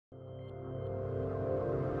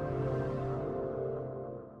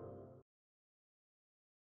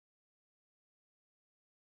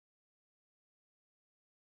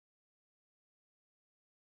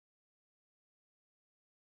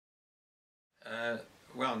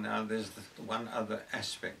Well, now there's one other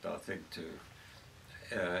aspect, I think,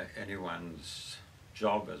 to anyone's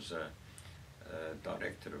job as a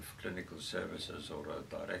director of clinical services or a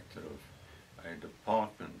director of a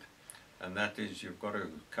department, and that is you've got to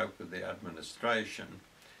cope with the administration.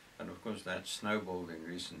 And of course that snowballed in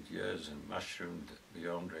recent years and mushroomed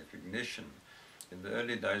beyond recognition. In the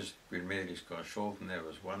early days at Queen Mary's Carshalton, there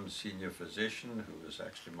was one senior physician who was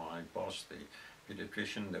actually my boss, the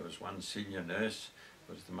paediatrician. There was one senior nurse,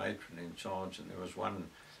 who was the matron in charge, and there was one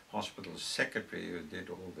hospital secretary who did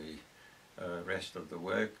all the rest of the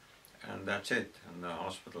work. And that's it. And the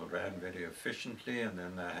hospital ran very efficiently, and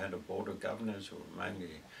then they had a board of governors who were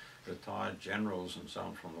mainly retired generals and so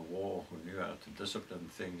on from the war who knew how to discipline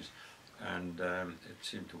things, and it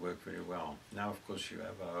seemed to work very well. Now, of course, you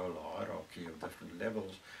have a whole hierarchy of different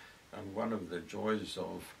levels, and one of the joys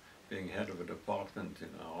of being head of a department in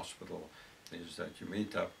a hospital is that you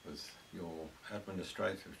meet up with your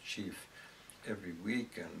administrative chief every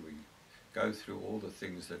week, and we go through all the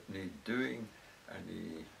things that need doing, and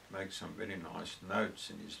he makes some very nice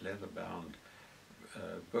notes in his leather-bound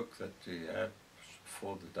book that he had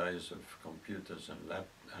for the days of computers and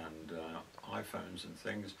iPhones and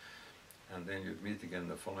things. And then you'd meet again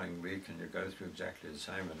the following week and you go through exactly the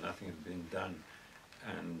same, and nothing had been done.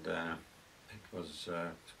 And it was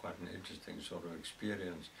quite an interesting sort of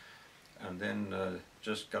experience. And then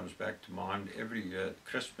just comes back to mind, every year at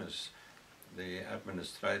Christmas the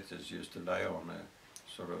administrators used to lay on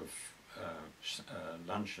a sort of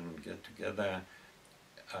luncheon get-together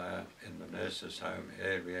in the nurses' home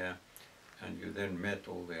area, and you then met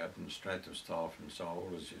all the administrative staff, and so I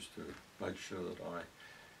always used to make sure that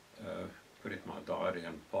I put in my diary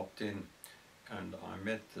and popped in. And I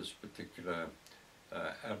met this particular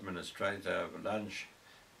administrator over lunch,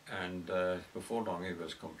 and before long he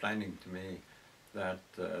was complaining to me that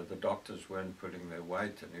the doctors weren't putting their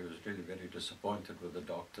weight, and he was really very disappointed with the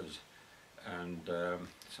doctors. And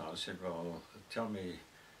so I said, well, tell me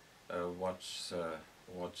what's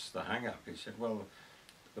the hang-up? He said, well,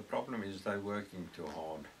 the problem is they're working too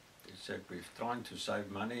hard. He said, we've tried to save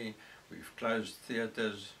money, we've closed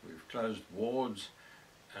theatres, we've closed wards,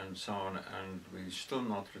 and so on, and we're still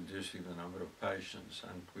not reducing the number of patients,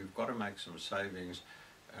 and we've got to make some savings,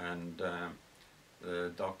 and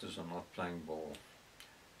the doctors are not playing ball.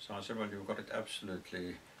 So I said, well, you've got it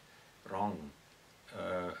absolutely wrong.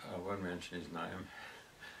 I won't mention his name.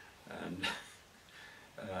 And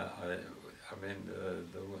I mean,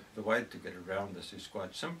 the way to get around this is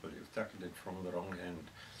quite simple. You've tackled it from the wrong end.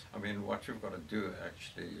 I mean, what you've got to do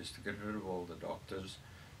actually is to get rid of all the doctors,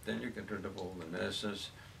 then you get rid of all the nurses,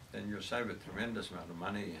 then you'll save a tremendous amount of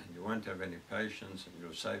money, and you won't have any patients, and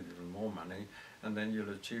you'll save even more money, and then you'll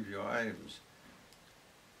achieve your aims.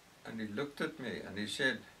 And he looked at me and he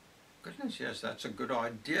said, goodness, yes, that's a good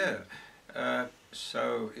idea.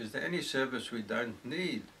 So is there any service we don't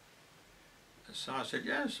need? So I said,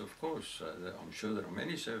 yes, of course, I'm sure there are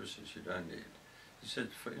many services you don't need. He said,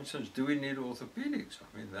 for instance, do we need orthopedics?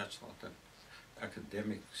 I mean, that's not an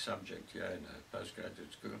academic subject here in a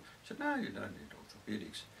postgraduate school. He said, no, you don't need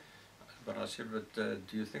orthopedics. But I said, but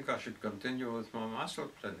do you think I should continue with my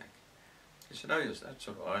muscle clinic? He said, oh yes, that's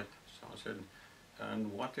all right. So I said,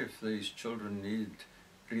 and what if these children need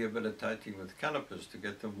rehabilitating with calipers to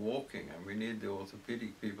get them walking, and we need the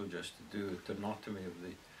orthopedic people just to do anatomy of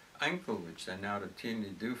the ankle, which they now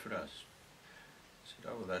routinely do for us? I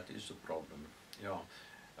said, oh, well, that is a problem. Yeah,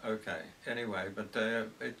 okay. Anyway, but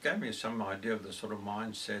it gave me some idea of the sort of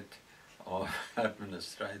mindset of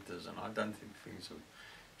administrators, and I don't think things have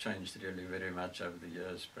changed really very much over the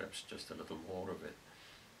years, perhaps just a little more of it.